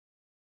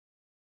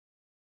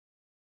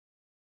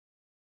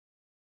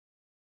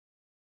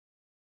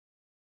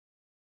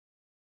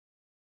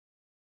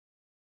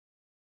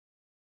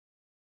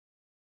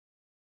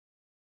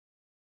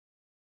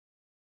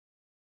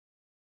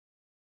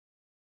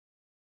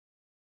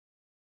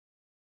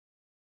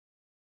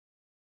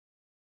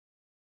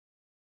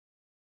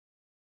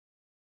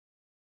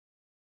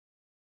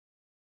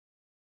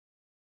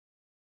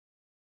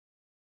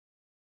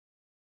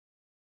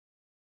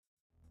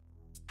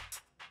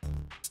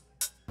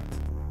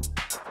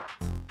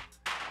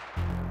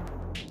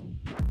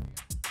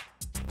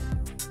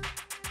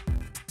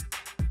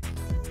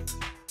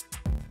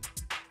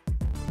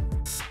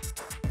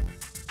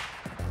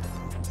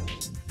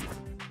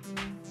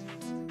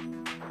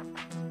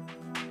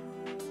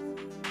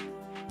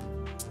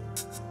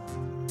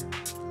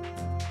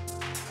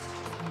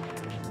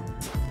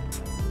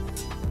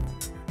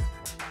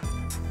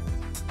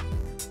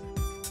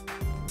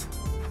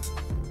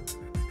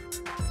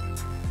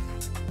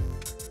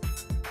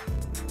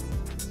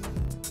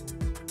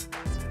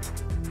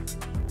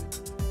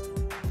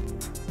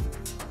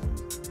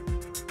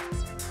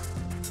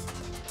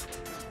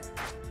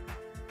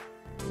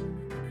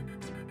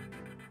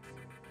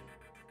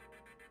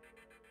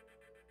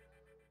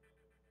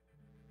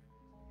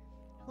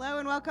Hello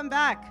and welcome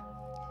back.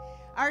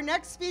 Our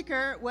next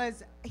speaker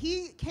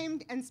he came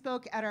and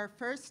spoke at our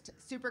first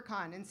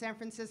Supercon in San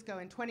Francisco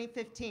in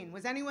 2015.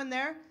 Was anyone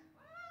there?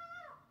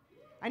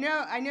 I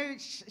know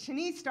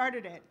Shanice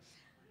started it.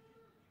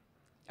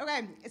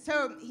 Okay,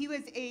 so he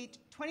was a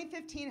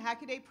 2015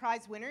 Hackaday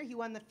Prize winner. He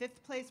won the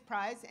 5th place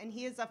prize, and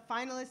he is a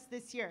finalist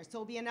this year. So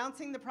we'll be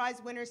announcing the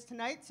prize winners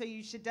tonight, so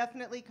you should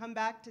definitely come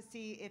back to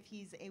see if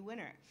he's a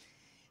winner.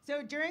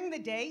 So during the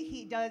day,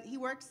 he's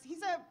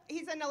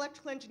an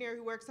electrical engineer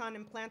who works on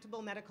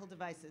implantable medical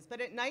devices. But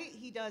at night,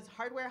 he does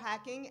hardware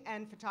hacking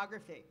and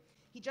photography.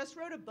 He just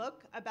wrote a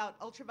book about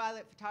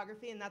ultraviolet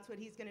photography, and that's what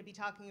he's going to be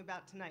talking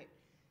about tonight.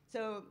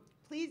 So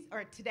please,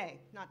 or today,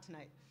 not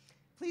tonight.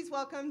 Please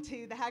welcome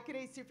to the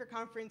Hackaday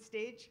Superconference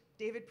stage,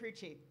 David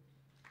Prutchi.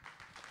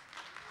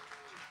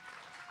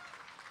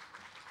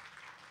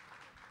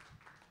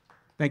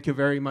 Thank you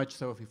very much,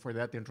 Sophie, for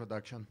that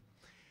introduction.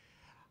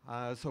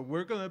 So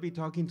we're going to be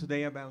talking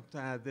today about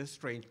this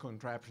strange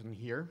contraption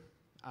here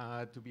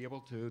to be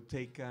able to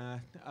take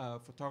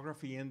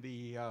photography in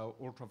the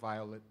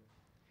ultraviolet.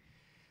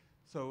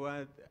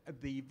 So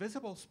the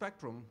visible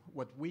spectrum,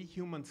 what we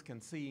humans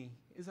can see,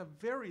 is a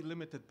very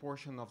limited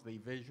portion of the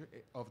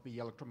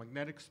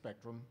electromagnetic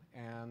spectrum,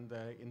 and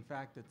in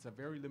fact, it's a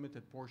very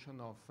limited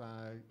portion of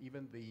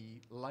even the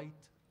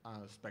light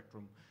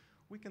spectrum.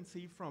 We can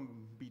see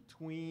from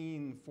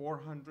between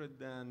 400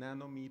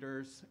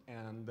 nanometers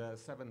and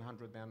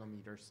 700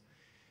 nanometers,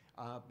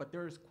 but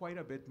there is quite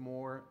a bit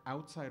more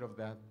outside of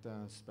that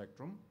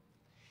spectrum.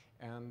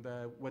 And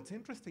what's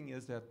interesting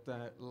is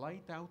that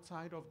light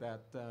outside of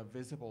that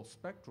visible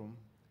spectrum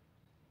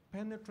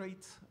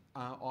penetrates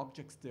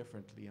objects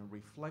differently and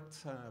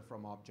reflects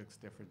from objects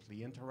differently,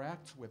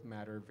 interacts with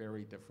matter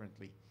very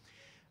differently.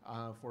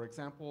 For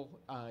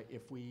example,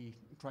 if we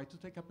try to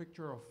take a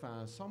picture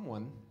of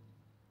someone,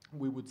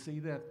 we would see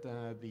that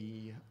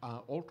the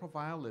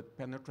ultraviolet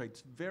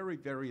penetrates very,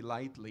 very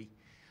lightly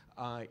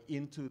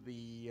into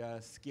the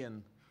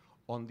skin.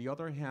 On the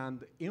other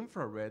hand,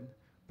 infrared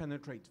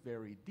penetrates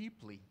very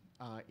deeply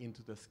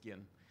into the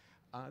skin.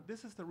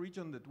 This is the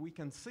region that we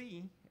can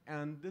see,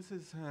 and this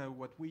is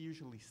what we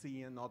usually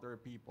see in other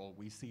people.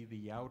 We see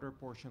the outer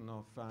portion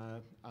of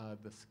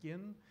the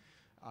skin,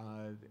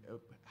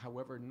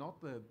 however, not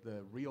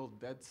the real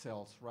dead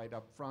cells right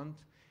up front,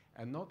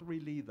 and not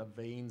really the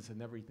veins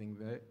and everything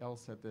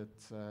else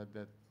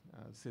that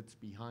sits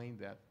behind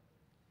that.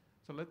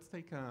 So let's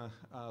take a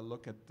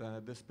look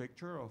at this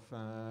picture of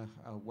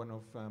one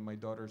of my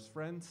daughter's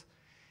friends.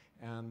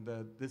 And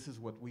this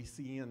is what we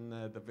see in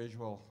the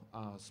visual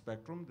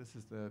spectrum. This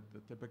is the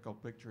typical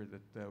picture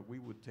that we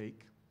would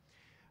take.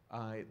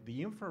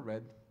 The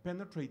infrared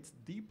penetrates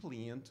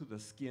deeply into the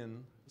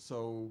skin,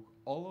 so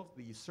all of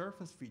the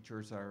surface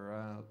features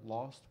are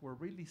lost. We're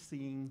really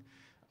seeing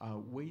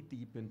way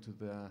deep into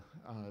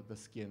the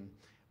skin.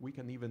 We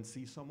can even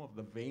see some of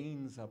the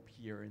veins up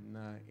here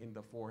in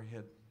the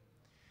forehead.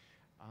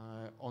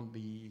 On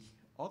the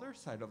other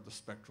side of the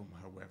spectrum,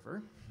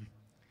 however,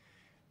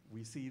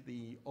 we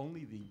see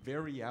only the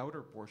very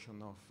outer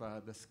portion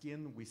of the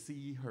skin. We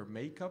see her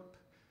makeup.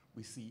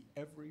 We see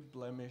every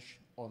blemish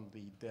on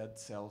the dead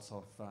cells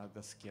of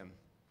the skin.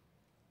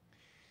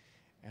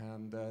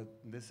 And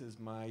this is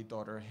my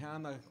daughter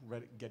Hannah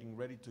getting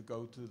ready to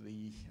go to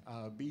the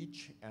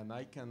beach, and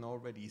I can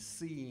already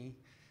see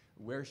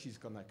where she's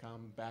going to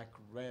come back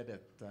red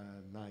at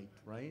night,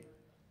 right?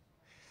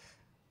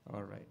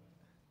 All right.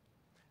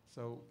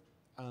 So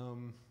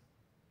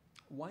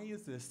why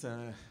is this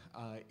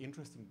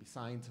interesting,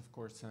 besides, of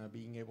course,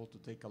 being able to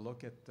take a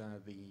look at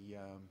the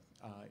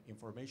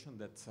information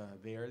that's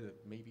there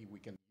that maybe we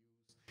can use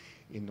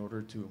in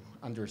order to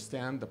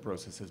understand the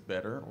processes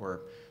better,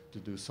 or to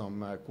do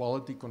some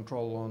quality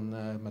control on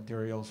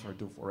materials, or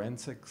do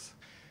forensics?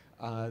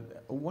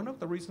 One of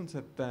the reasons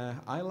that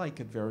I like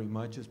it very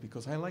much is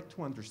because I like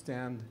to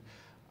understand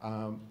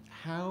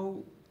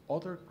how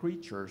other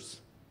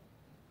creatures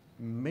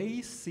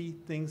may see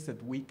things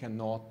that we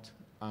cannot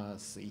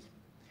see.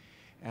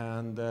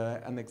 And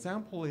an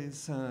example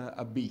is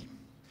a bee.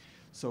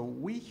 So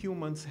we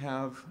humans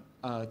have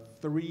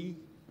 3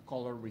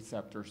 color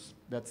receptors.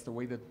 That's the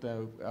way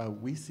that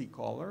we see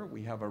color.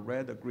 We have a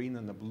red, a green,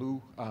 and a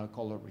blue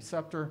color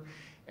receptor.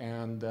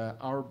 And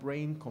our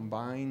brain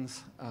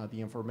combines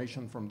the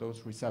information from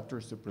those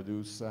receptors to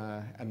produce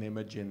an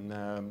image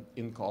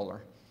in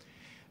color.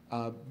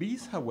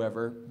 Bees,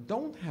 however,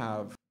 don't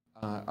have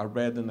a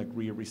red and a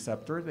green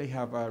receptor. They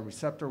have a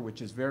receptor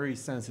which is very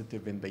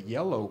sensitive in the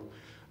yellow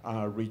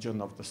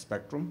region of the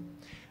spectrum.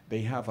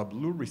 They have a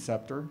blue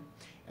receptor,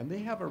 and they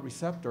have a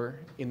receptor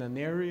in an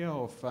area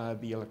of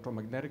the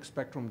electromagnetic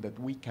spectrum that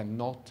we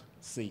cannot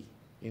see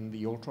in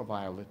the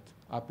ultraviolet.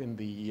 Up in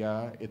the,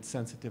 it's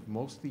sensitive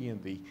mostly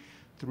in the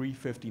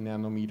 350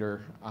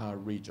 nanometer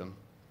region.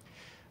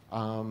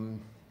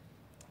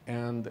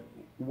 And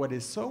what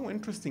is so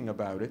interesting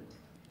about it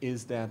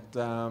is that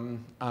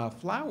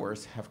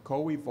flowers have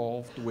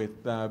co-evolved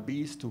with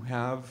bees to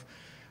have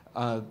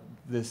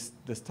this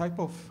type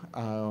of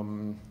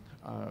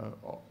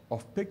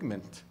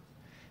pigment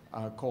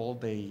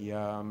called a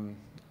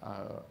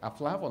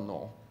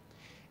flavonol.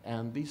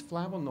 And these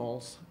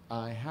flavonols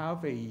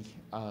have a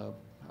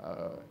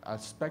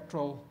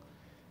spectral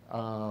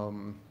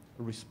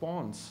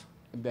response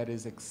that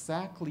is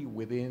exactly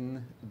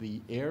within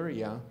the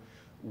area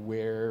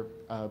where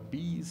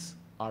bees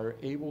are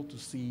able to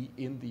see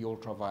in the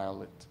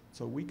ultraviolet.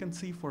 So we can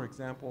see, for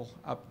example,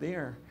 up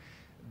there,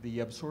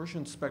 the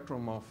absorption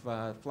spectrum of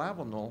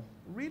flavonol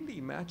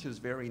really matches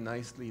very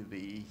nicely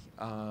the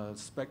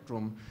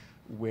spectrum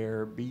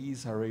where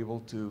bees are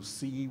able to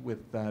see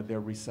with their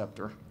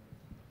receptor.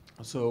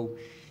 So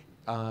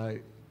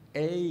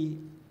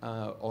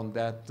on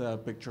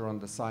that picture on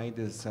the side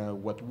is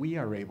what we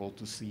are able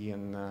to see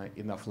in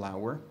a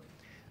flower.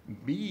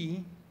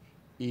 B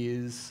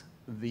is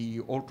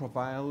the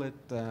ultraviolet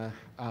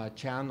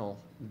channel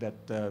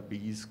that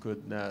bees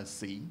could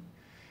see.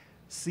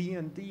 C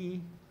and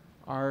D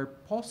are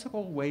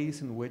possible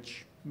ways in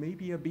which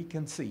maybe a bee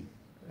can see.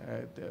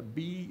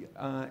 B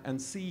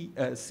and C,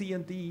 C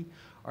and D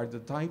are the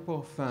type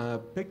of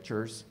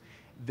pictures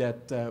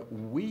that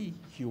we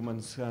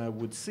humans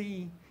would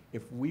see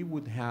if we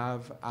would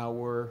have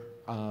our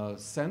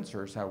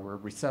sensors, our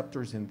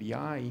receptors in the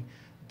eye,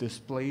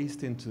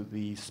 displaced into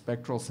the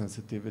spectral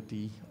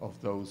sensitivity of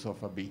those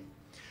of a bee.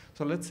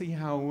 So let's see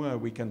how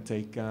we can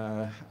take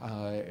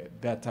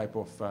that type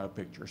of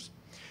pictures.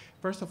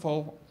 First of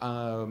all,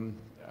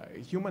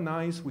 human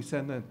eyes, we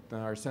said that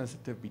are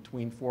sensitive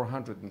between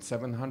 400 and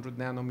 700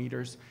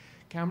 nanometers.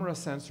 Camera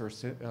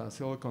sensors,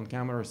 silicon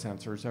camera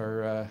sensors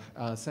are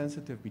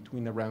sensitive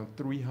between around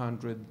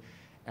 300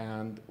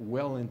 and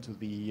well into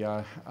the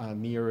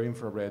near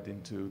infrared,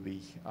 into the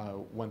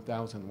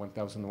 1,000,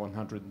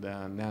 1,100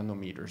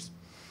 nanometers.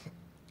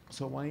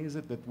 So why is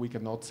it that we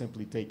cannot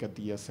simply take a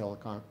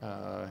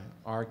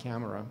DSLR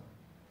camera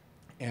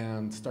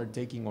and start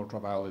taking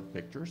ultraviolet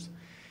pictures?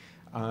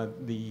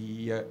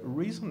 The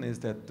reason is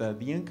that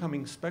the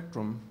incoming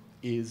spectrum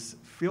is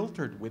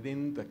filtered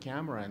within the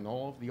camera and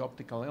all of the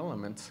optical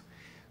elements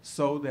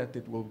so that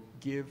it will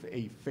give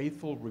a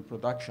faithful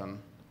reproduction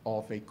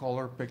of a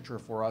color picture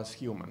for us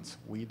humans.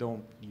 We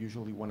don't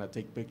usually want to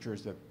take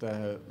pictures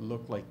that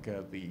look like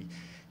a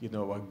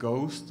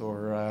ghost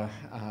or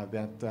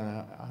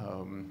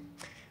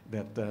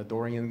that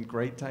Dorian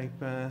Gray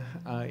type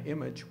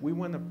image. We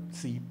want to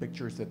see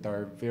pictures that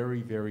are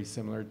very, very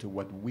similar to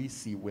what we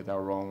see with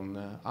our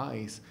own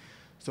eyes.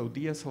 So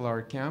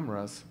DSLR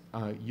cameras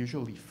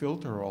usually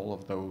filter all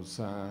of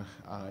those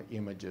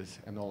images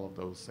and all of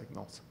those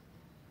signals.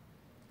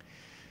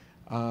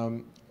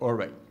 All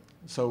right,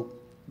 so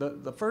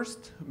the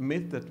first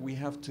myth that we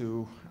have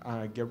to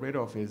get rid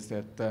of is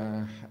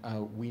that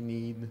we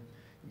need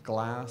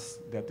glass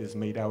that is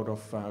made out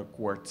of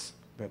quartz,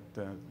 that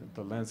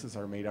the lenses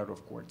are made out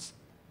of quartz.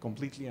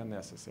 Completely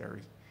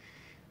unnecessary.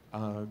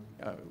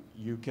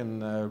 You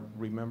can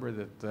remember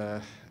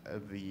that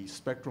the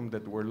spectrum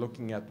that we're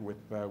looking at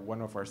with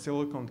one of our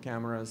silicon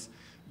cameras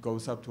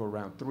goes up to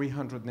around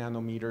 300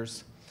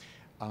 nanometers.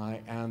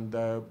 And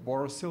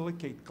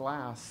borosilicate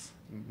glass,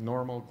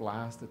 normal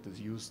glass that is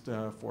used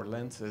for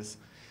lenses,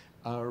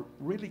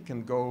 really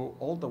can go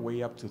all the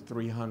way up to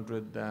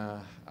 300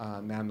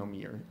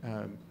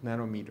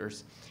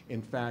 nanometers.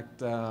 In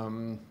fact,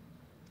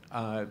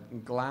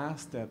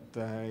 glass that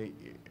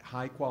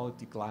high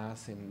quality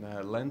glass in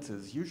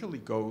lenses usually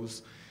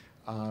goes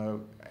to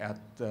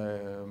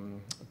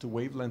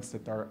wavelengths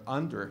that are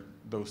under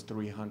those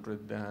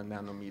 300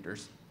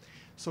 nanometers.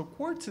 So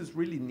quartz is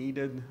really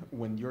needed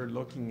when you're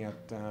looking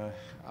at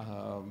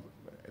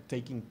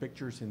taking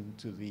pictures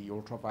into the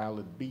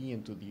ultraviolet B,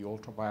 into the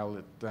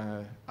ultraviolet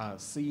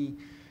C.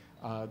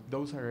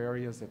 Those are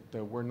areas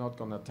that we're not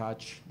going to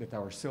touch, that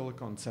our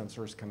silicon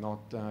sensors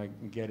cannot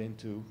get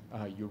into.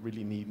 You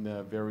really need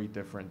very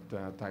different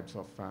types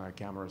of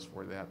cameras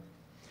for that.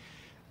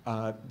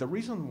 The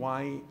reason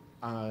why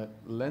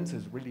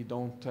lenses really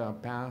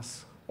don't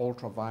pass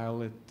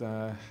ultraviolet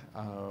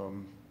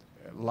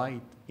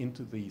light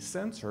into the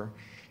sensor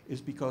is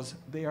because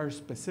they are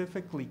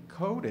specifically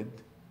coded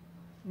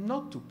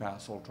not to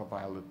pass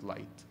ultraviolet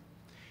light.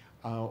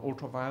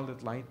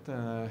 Ultraviolet light,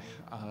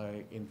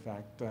 in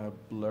fact,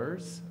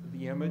 blurs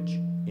the image.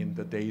 In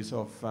the days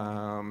of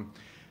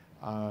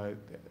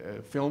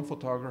film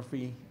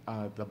photography,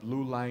 the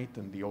blue light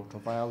and the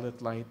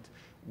ultraviolet light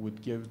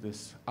would give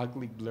this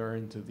ugly blur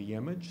into the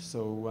image.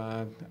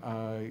 So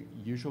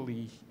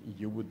usually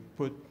you would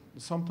put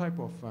some type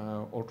of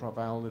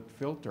ultraviolet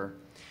filter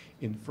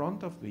in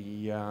front of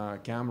the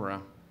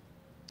camera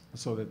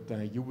so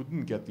that you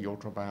wouldn't get the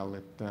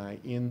ultraviolet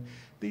in.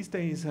 These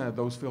days,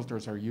 those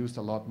filters are used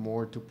a lot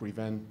more to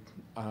prevent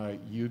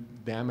you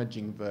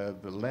damaging the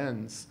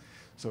lens.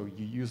 So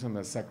you use them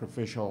as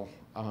sacrificial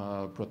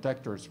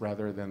protectors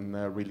rather than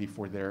really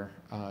for their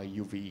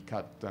UV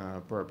cut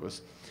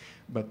purpose.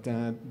 But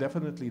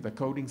definitely the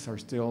coatings are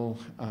still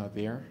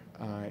there,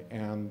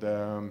 and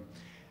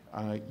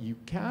you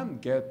can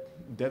get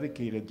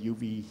dedicated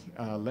UV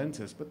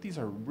lenses, but these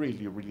are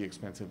really, really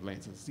expensive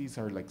lenses. These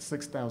are like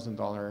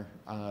 $6,000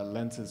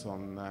 lenses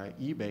on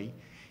eBay,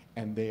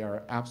 and they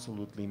are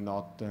absolutely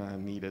not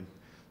needed.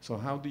 So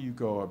how do you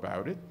go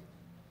about it?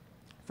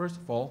 First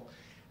of all,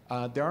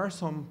 there are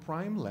some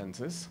prime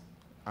lenses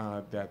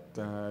that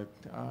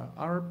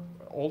are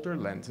older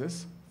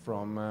lenses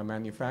from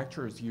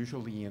manufacturers,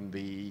 usually in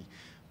the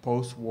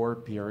post-war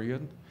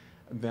period,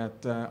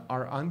 that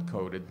are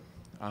uncoated.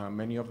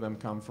 Many of them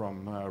come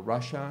from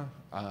Russia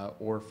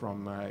or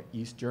from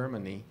East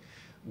Germany,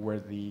 where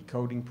the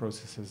coating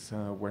processes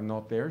were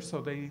not there,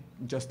 so they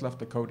just left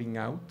the coating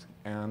out.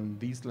 And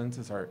these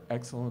lenses are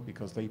excellent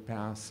because they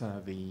pass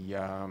the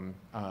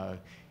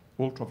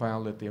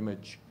ultraviolet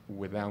image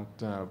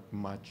without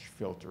much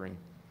filtering.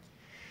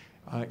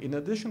 In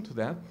addition to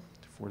that,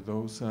 for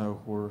those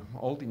who are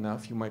old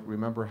enough, you might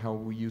remember how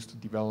we used to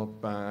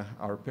develop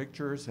our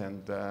pictures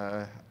and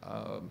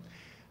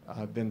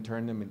then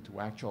turn them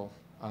into actual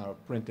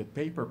printed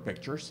paper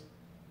pictures.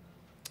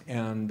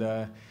 And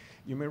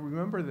you may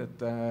remember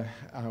that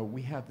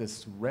we had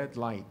this red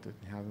light that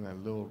had a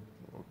little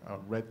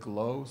red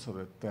glow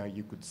so that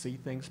you could see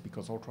things,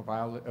 because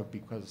ultraviolet,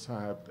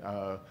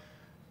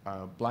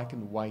 black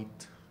and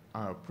white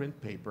print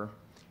paper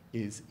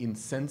is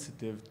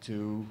insensitive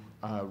to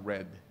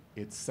red.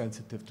 It's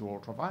sensitive to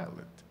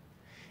ultraviolet.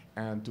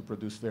 And to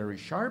produce very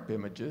sharp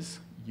images,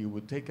 you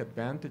would take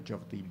advantage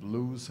of the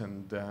blues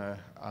and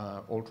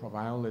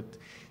ultraviolet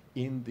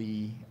in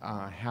the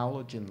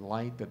halogen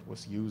light that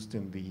was used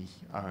in the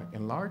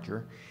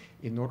enlarger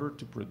in order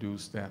to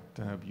produce that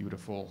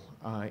beautiful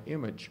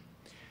image.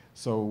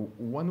 So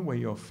one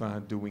way of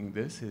doing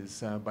this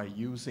is by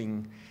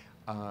using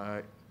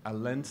a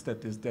lens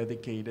that is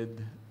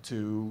dedicated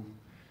to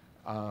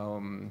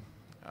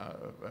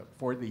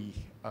for the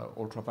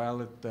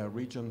ultraviolet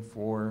region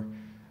for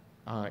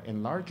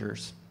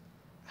enlargers.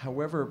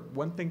 However,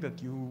 one thing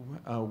that you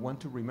want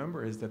to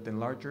remember is that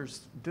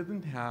enlargers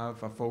didn't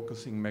have a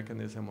focusing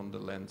mechanism on the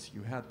lens.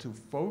 You had to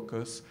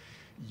focus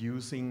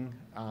using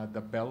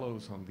the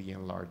bellows on the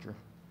enlarger.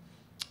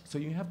 So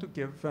you have to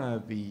give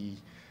the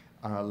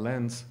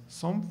lens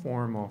some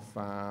form of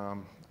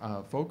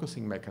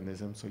focusing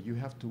mechanism. So you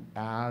have to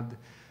add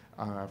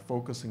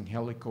focusing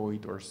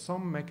helicoid or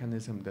some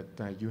mechanism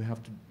that you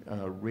have to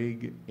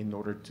rig in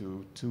order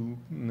to tune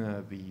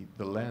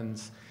the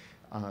lens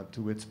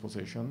to its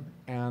position.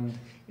 And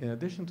in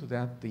addition to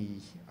that, the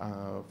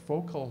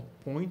focal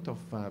point of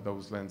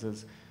those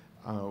lenses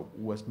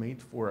was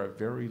made for a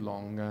very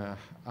long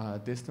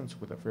distance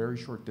with a very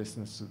short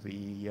distance to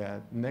the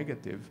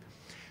negative.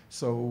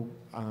 So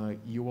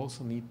you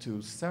also need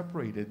to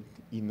separate it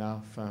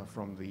enough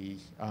from the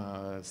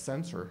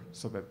sensor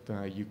so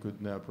that you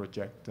could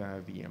project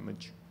the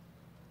image.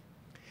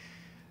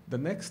 The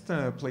next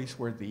place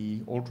where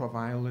the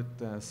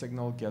ultraviolet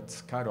signal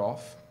gets cut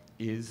off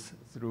is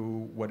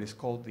through what is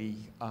called the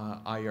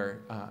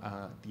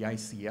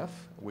ICF,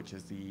 which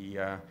is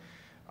the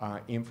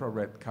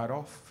infrared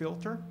cutoff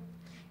filter.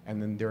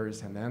 And then there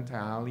is an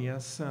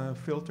anti-alias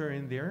filter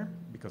in there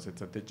because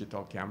it's a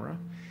digital camera.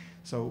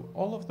 So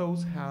all of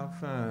those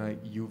have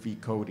UV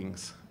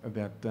coatings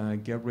that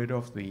get rid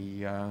of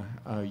the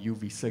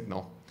UV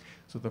signal.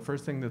 So the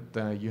first thing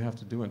that you have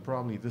to do, and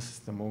probably this is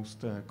the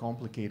most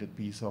complicated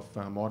piece of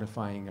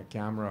modifying a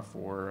camera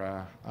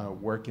for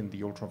work in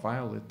the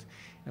ultraviolet,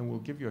 and we'll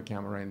give you a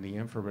camera in the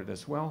infrared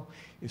as well,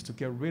 is to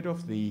get rid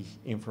of the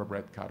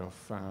infrared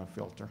cutoff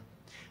filter.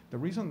 The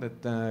reason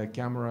that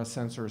camera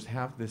sensors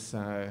have this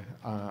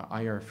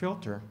IR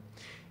filter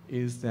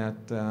is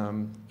that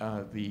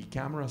the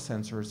camera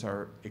sensors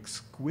are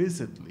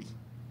exquisitely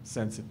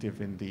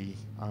sensitive in the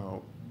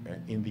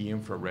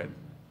infrared.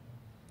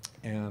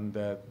 And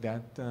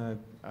that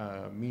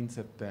means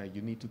that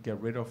you need to get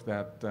rid of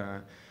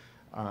that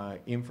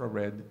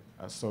infrared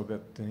so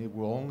that it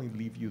will only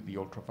leave you the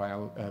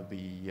ultraviolet,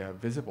 the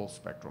visible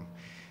spectrum.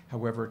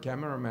 However,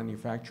 camera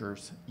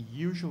manufacturers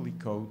usually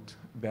coat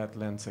that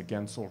lens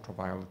against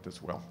ultraviolet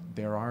as well.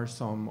 There are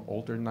some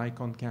older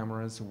Nikon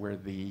cameras where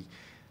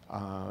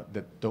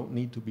that don't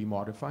need to be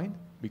modified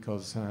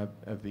because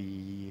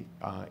the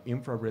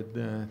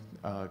infrared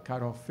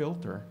cutoff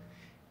filter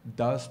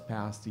does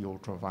pass the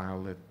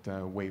ultraviolet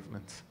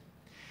wavelengths.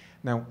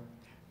 Now,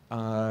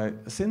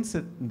 since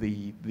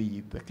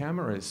the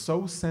camera is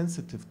so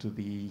sensitive to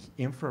the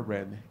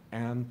infrared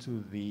and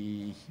to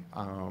the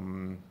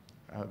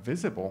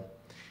visible,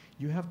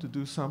 you have to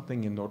do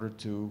something in order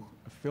to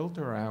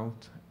filter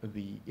out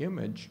the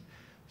image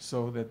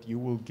so that you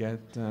will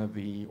get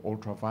the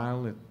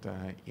ultraviolet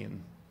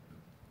in.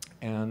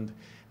 And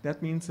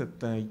that means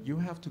that you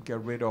have to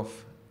get rid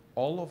of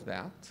all of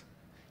that.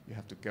 You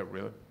have to get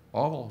rid of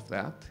all of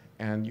that,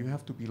 and you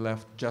have to be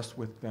left just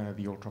with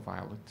the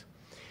ultraviolet.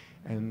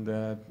 And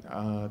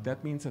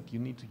that means that you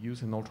need to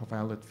use an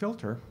ultraviolet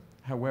filter.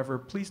 However,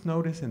 please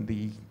notice in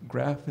the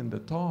graph in the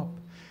top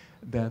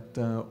that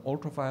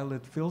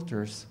ultraviolet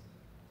filters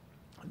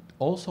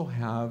also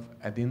have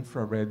an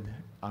infrared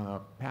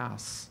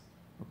pass.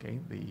 Okay,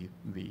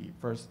 the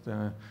first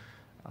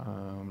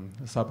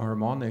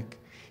subharmonic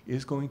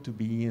is going to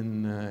be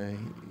in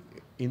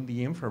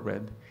the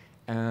infrared,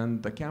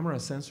 And the camera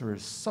sensor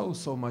is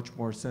so much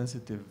more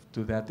sensitive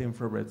to that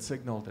infrared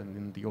signal than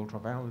in the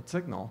ultraviolet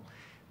signal,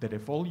 that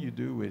if all you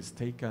do is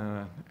take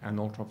an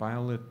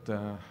ultraviolet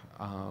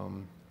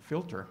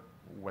filter,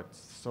 what's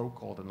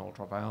so-called an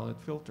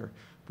ultraviolet filter,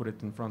 put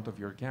it in front of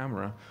your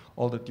camera,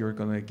 all that you're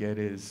going to get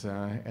is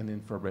an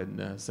infrared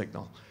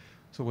signal.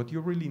 So what you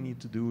really need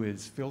to do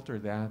is filter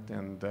that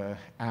and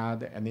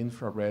add an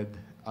infrared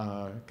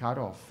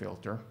cutoff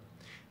filter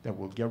that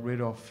will get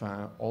rid of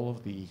all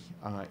of the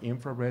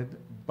infrared,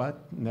 but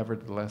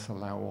nevertheless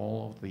allow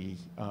all of the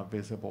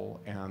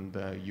visible and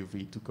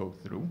UV to go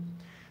through.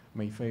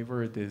 My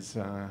favorite is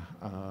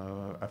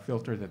a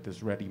filter that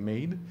is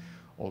ready-made,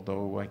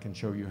 although I can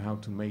show you how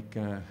to make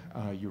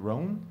your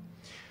own.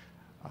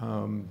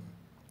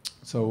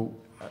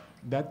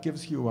 That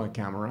gives you a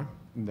camera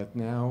that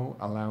now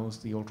allows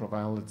the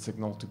ultraviolet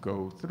signal to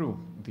go through.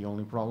 The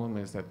only problem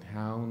is that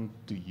how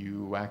do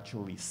you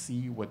actually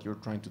see what you're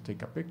trying to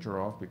take a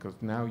picture of, because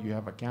now you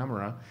have a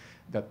camera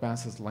that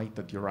passes light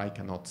that your eye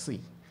cannot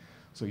see.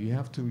 So you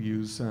have to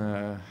use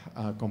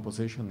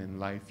composition in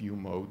live view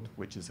mode,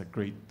 which is a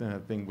great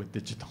thing with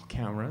digital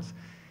cameras.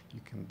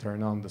 You can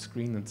turn on the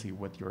screen and see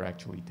what you're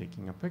actually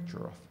taking a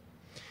picture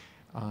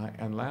of.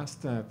 And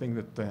last thing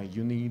that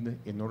you need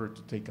in order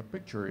to take a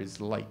picture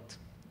is light.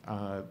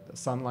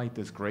 Sunlight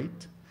is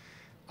great,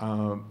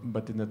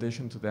 but in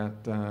addition to that,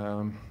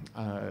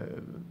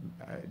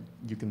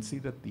 you can see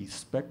that the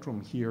spectrum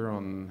here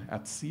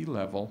at sea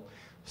level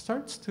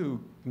starts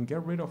to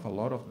get rid of a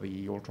lot of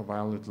the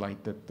ultraviolet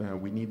light that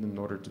we need in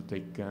order to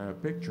take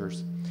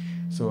pictures.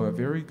 So a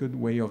very good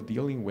way of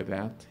dealing with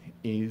that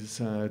is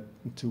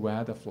to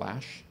add a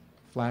flash.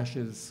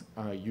 Flashes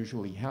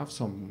usually have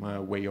some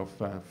way of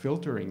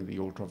filtering the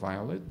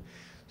ultraviolet.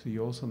 So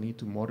you also need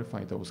to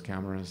modify those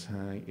cameras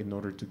in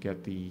order to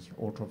get the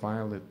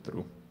ultraviolet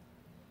through.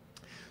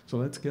 So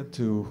let's get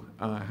to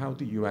how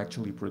do you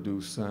actually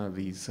produce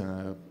these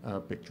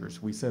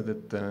pictures. We said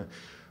that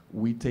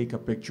we take a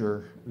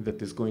picture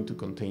that is going to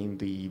contain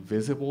the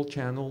visible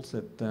channels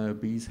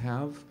that bees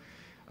have,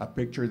 a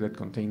picture that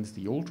contains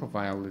the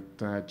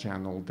ultraviolet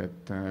channel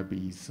that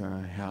bees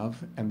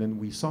have, and then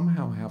we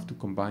somehow have to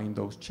combine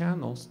those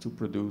channels to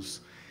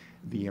produce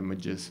the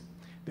images.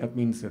 That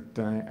means that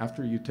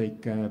after you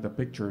take the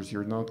pictures,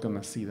 you're not going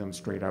to see them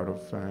straight out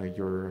of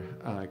your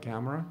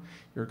camera.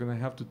 You're going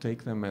to have to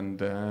take them and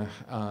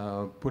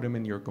put them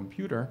in your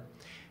computer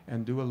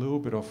and do a little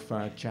bit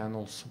of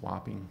channel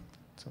swapping.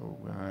 So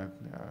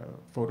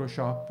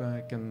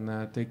Photoshop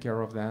can take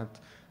care of that.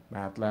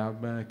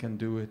 MATLAB can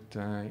do it.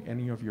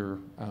 Any of your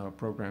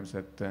programs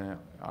that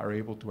are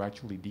able to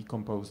actually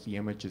decompose the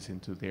images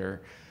into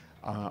their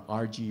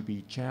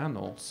RGB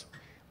channels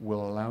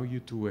will allow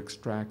you to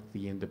extract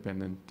the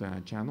independent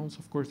channels.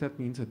 Of course, that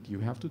means that you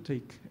have to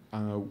take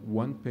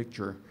one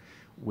picture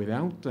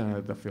without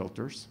the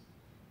filters.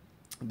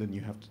 Then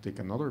you have to take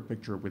another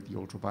picture with the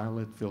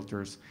ultraviolet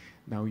filters.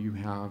 Now you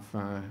have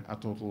a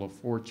total of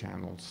 4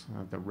 channels,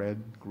 the red,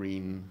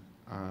 green,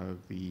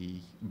 the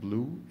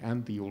blue,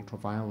 and the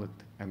ultraviolet.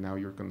 And now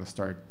you're going to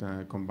start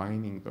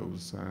combining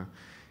those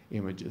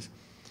images.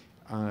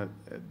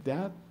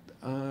 That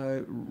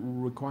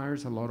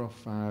requires a lot of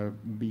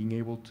being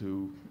able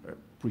to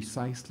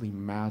precisely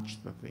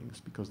match the things,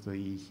 because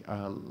the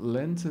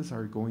lenses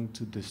are going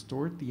to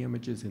distort the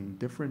images in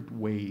different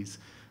ways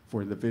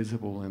for the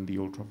visible and the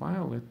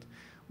ultraviolet,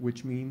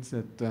 which means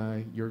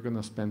that you're going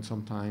to spend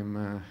some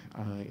time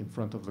in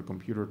front of the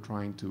computer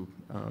trying to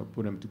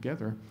put them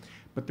together.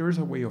 But there is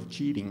a way of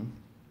cheating,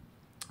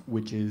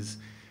 which is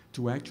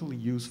to actually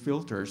use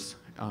filters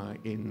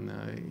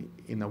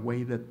in a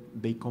way that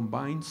they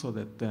combine so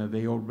that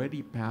they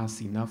already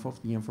pass enough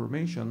of the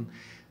information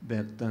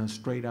that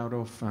straight out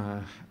of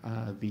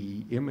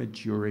the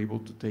image you're able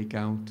to take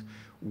out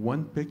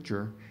one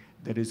picture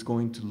that is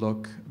going to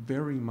look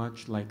very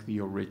much like the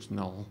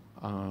original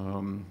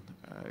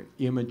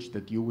image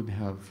that you would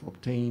have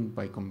obtained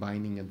by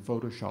combining in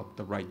Photoshop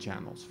the right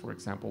channels. For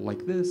example,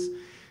 like this.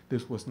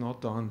 This was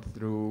not done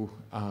through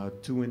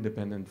 2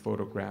 independent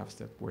photographs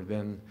that were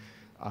then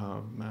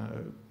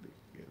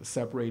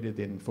separated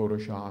in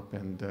Photoshop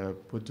and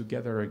put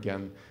together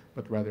again,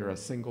 but rather a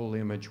single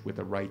image with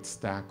the right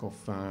stack of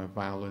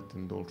violet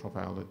and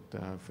ultraviolet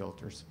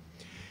filters.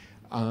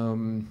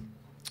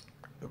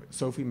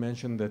 Sophie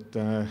mentioned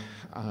that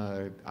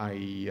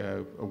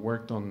I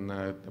worked on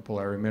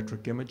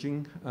polarimetric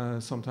imaging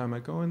some time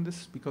ago, and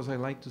this is because I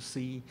like to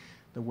see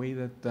the way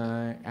that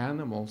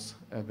animals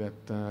that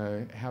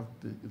have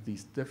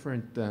these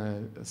different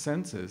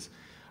senses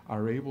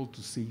are able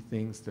to see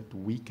things that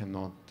we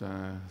cannot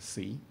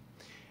see.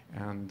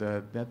 And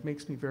that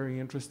makes me very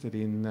interested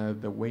in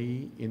the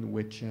way in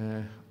which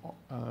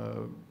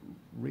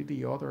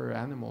really other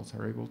animals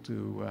are able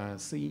to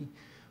see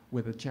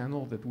with a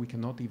channel that we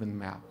cannot even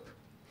map.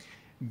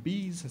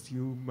 Bees, as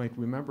you might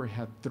remember,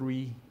 had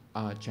 3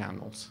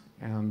 channels.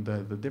 And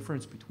the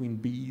difference between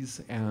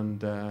bees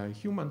and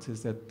humans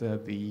is that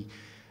the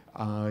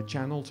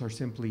channels are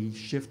simply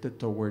shifted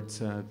towards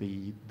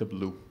the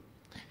blue.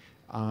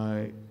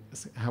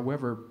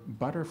 However,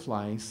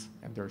 butterflies,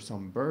 and there are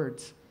some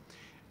birds,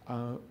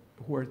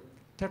 who are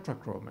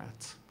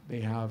tetrachromats.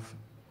 They have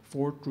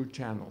 4 true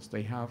channels.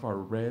 They have our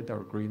red, our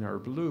green, our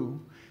blue,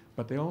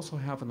 but they also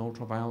have an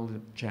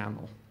ultraviolet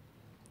channel.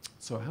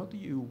 So how do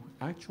you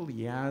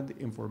actually add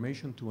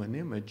information to an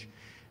image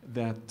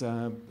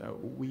that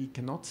we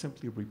cannot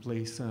simply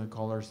replace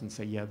colors and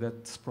say, yeah,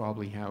 that's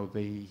probably how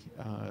they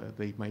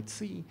might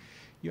see?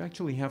 You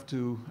actually have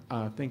to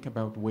think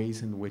about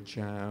ways in which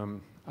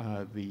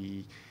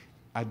the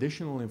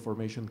additional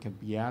information can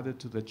be added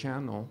to the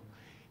channel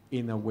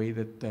in a way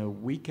that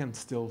we can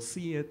still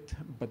see it,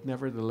 but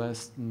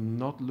nevertheless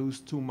not lose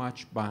too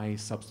much by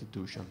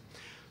substitution.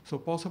 So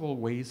possible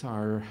ways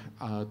are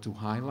to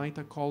highlight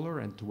a color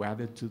and to add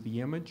it to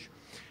the image,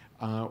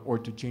 or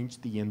to change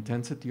the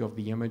intensity of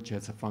the image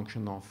as a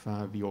function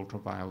of the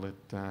ultraviolet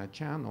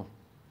channel.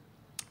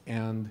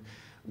 And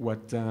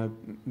what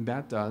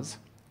that does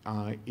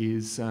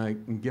is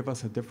give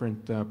us a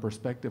different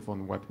perspective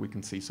on what we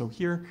can see. So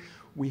here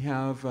we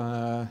have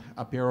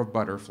a pair of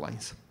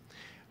butterflies.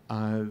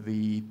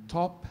 The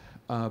top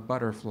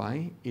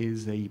butterfly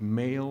is a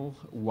male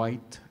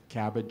white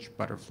cabbage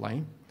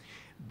butterfly.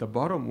 The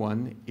bottom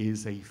one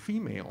is a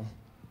female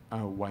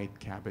white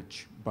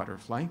cabbage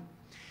butterfly.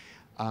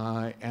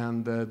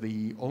 And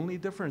the only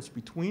difference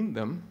between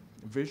them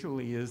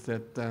visually is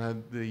that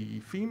the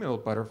female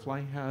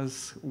butterfly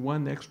has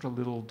 1 extra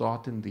little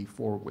dot in the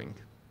forewing.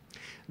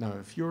 Now,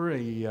 if you're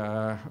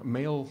a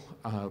male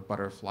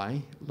butterfly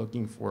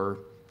looking for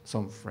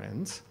some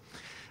friends,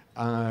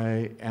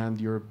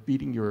 and you're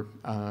beating your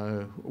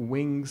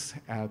wings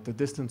at the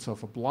distance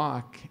of a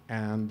block,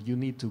 and you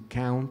need to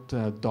count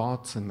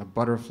dots in the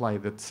butterfly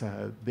that's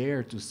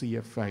there to see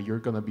if you're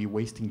going to be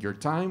wasting your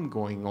time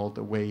going all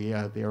the way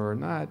there or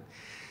not,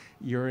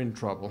 you're in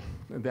trouble.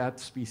 That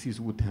species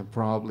would have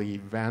probably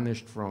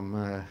vanished from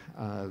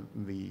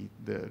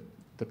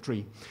the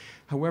tree.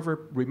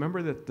 However,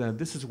 remember that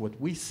this is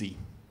what we see.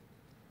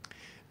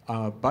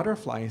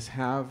 Butterflies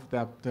have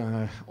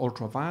that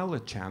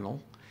ultraviolet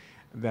channel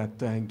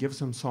that gives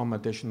them some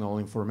additional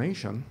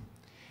information.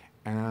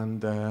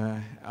 And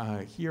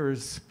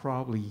here's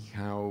probably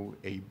how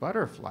a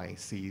butterfly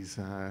sees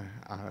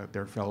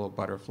their fellow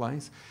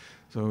butterflies.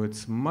 So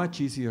it's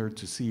much easier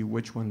to see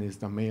which one is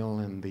the male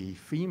and the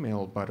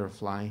female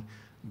butterfly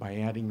by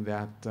adding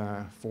that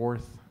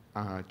 4th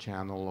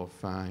channel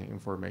of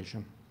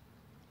information.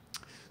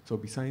 So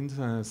besides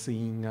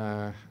seeing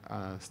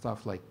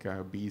stuff like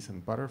bees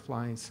and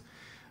butterflies,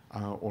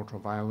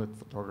 ultraviolet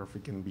photography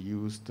can be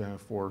used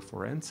for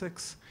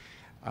forensics.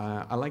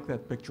 I like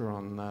that picture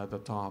on the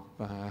top.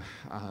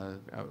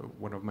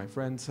 One of my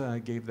friends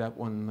gave that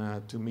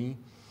one to me.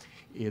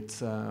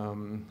 It's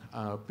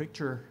a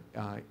picture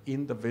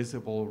in the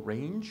visible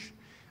range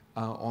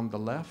on the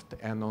left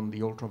and on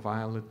the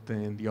ultraviolet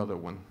in the other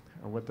one.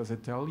 What does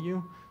it tell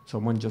you?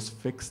 Someone just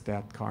fixed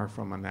that car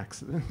from an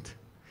accident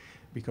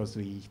because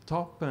the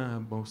top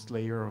most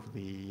layer of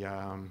the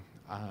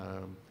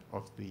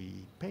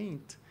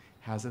paint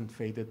hasn't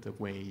faded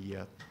away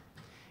yet.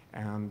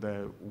 And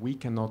we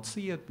cannot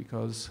see it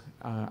because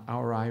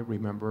our eye,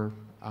 remember,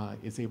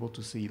 is able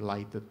to see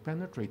light that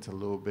penetrates a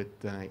little bit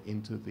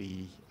into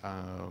the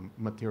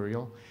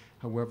material.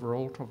 However,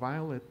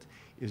 ultraviolet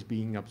is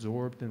being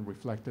absorbed and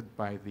reflected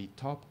by the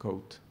top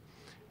coat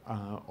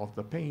of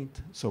the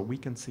paint, so we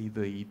can see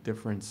the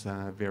difference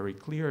very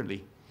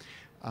clearly,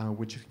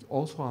 which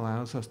also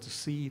allows us to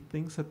see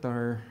things that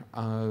are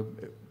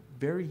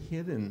very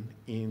hidden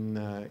in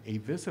a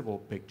visible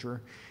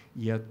picture,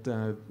 yet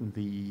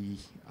the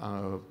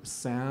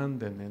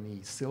sand and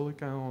any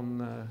silica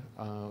on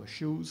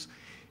shoes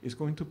is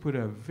going to put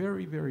a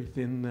very, very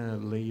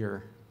thin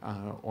layer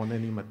on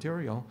any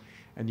material,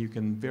 and you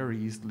can very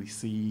easily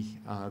see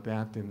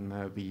that in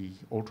the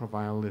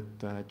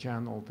ultraviolet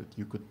channel that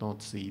you could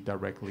not see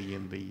directly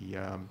in the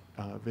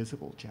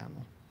visible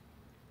channel.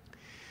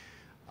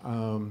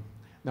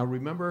 Now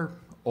remember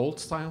old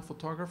style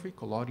photography,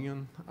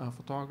 collodion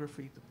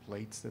photography, the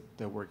plates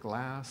that were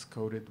glass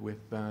coated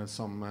with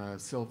some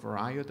silver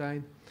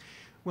iodide.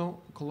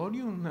 Well,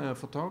 collodion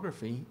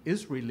photography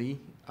is really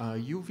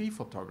UV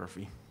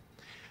photography.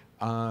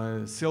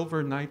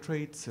 Silver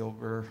nitrate,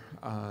 silver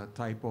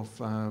type of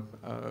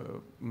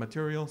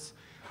materials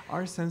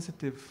are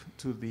sensitive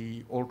to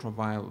the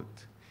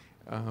ultraviolet.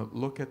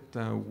 Look at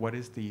what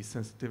is the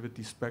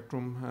sensitivity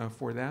spectrum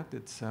for that.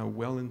 It's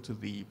well into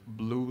the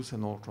blues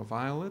and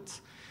ultraviolets,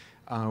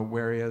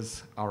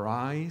 whereas our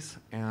eyes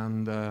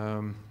and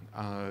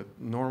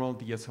normal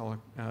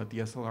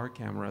DSLR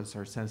cameras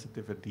are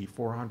sensitive at the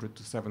 400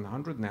 to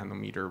 700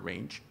 nanometer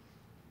range.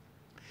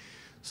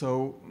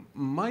 So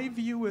my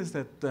view is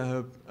that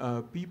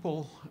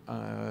people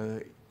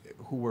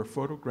who were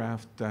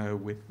photographed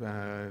with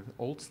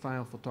old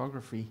style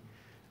photography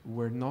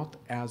were not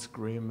as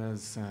grim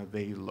as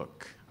they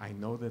look. I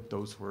know that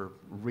those were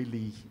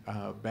really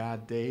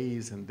bad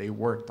days and they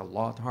worked a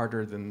lot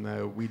harder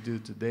than we do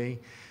today,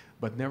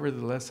 but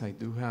nevertheless I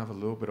do have a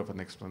little bit of an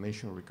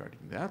explanation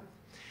regarding that.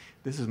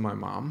 This is my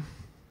mom,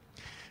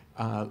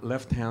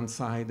 Left-hand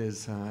side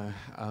is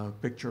a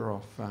picture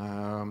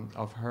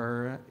of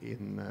her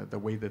in the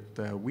way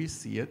that we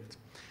see it.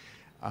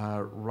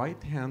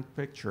 Right-hand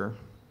picture,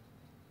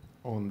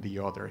 on the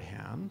other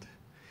hand,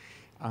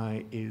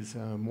 is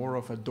more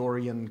of a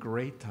Dorian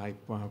Gray type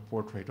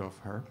portrait of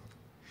her.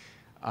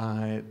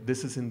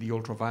 This is in the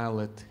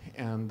ultraviolet,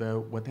 and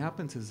what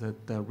happens is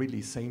that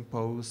really same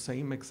pose,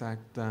 same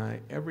exact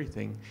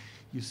everything.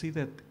 You see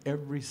that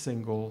every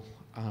single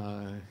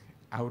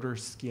outer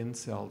skin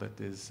cell that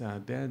is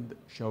dead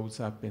shows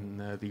up in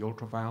the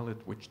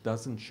ultraviolet, which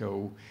doesn't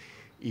show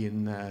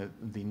in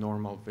the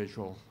normal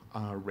visual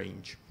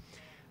range.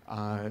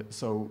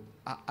 So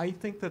I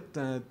think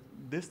that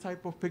this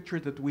type of picture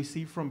that we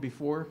see from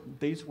before,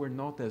 these were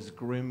not as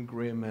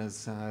grim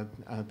as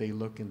they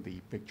look in the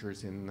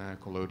pictures in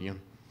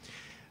collodion.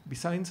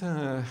 Besides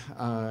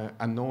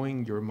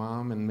annoying your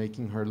mom and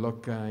making her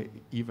look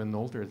even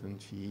older than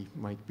she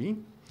might be,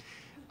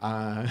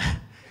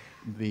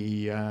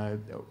 the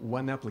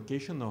one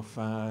application of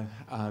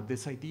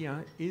this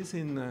idea is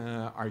in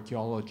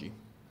archaeology.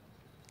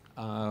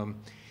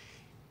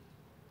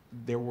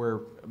 There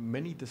were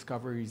many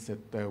discoveries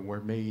that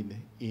were made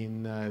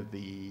in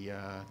the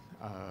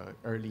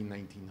early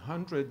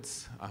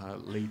 1900s,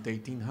 late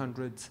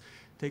 1800s.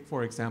 Take,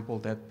 for example,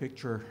 that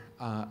picture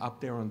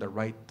up there on the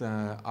right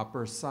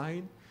upper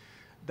side.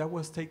 That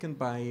was taken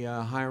by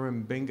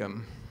Hiram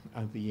Bingham,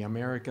 the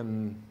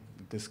American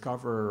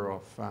discoverer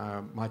of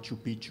Machu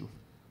Picchu.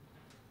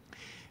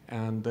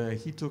 And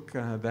he took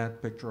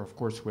that picture, of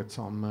course, with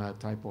some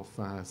type of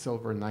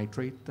silver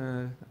nitrate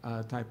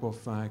type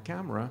of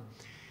camera.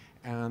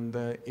 And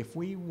if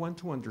we want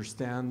to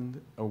understand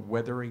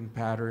weathering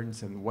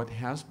patterns and what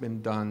has been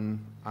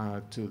done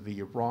to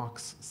the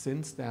rocks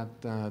since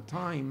that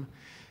time,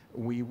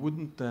 we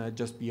wouldn't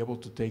just be able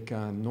to take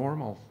a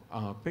normal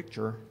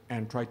picture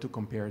and try to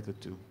compare the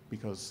two,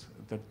 because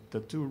the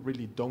two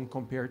really don't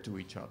compare to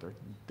each other.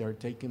 They're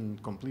taking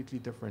completely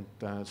different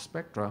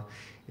spectra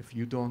if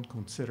you don't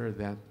consider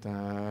that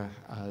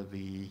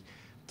the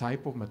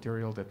type of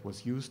material that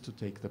was used to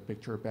take the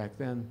picture back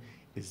then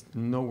is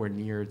nowhere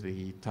near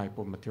the type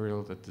of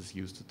material that is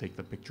used to take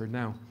the picture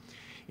now.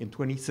 In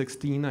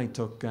 2016, I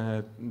took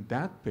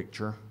that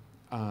picture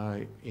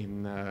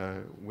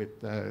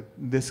with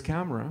this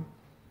camera,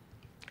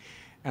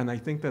 and I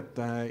think that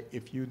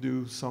if you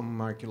do some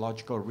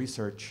archaeological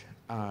research,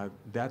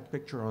 that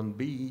picture on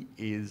B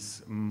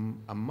is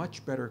a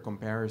much better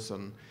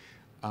comparison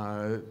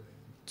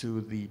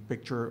to the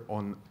picture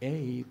on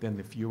A than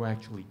if you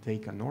actually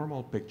take a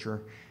normal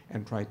picture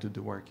and try to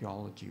do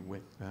archaeology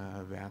with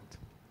that.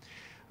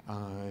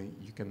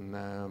 You can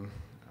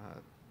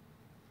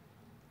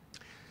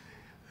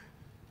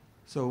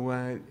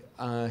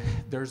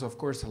there's of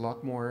course a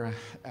lot more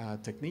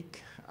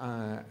technique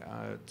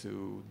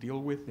to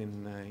deal with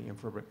in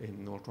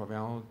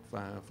ultraviolet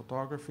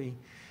photography.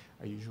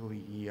 I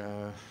usually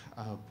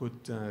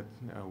put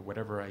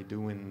whatever I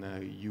do in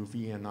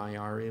UV and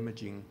IR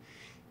imaging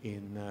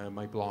in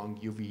my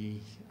blog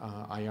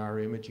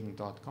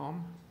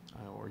uvirimaging.com,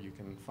 or you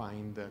can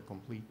find a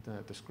complete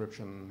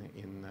description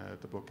in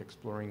the book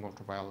Exploring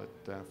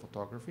Ultraviolet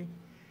Photography.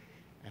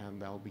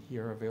 And I'll be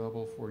here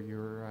available for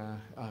your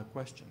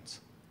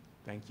questions.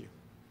 Thank you.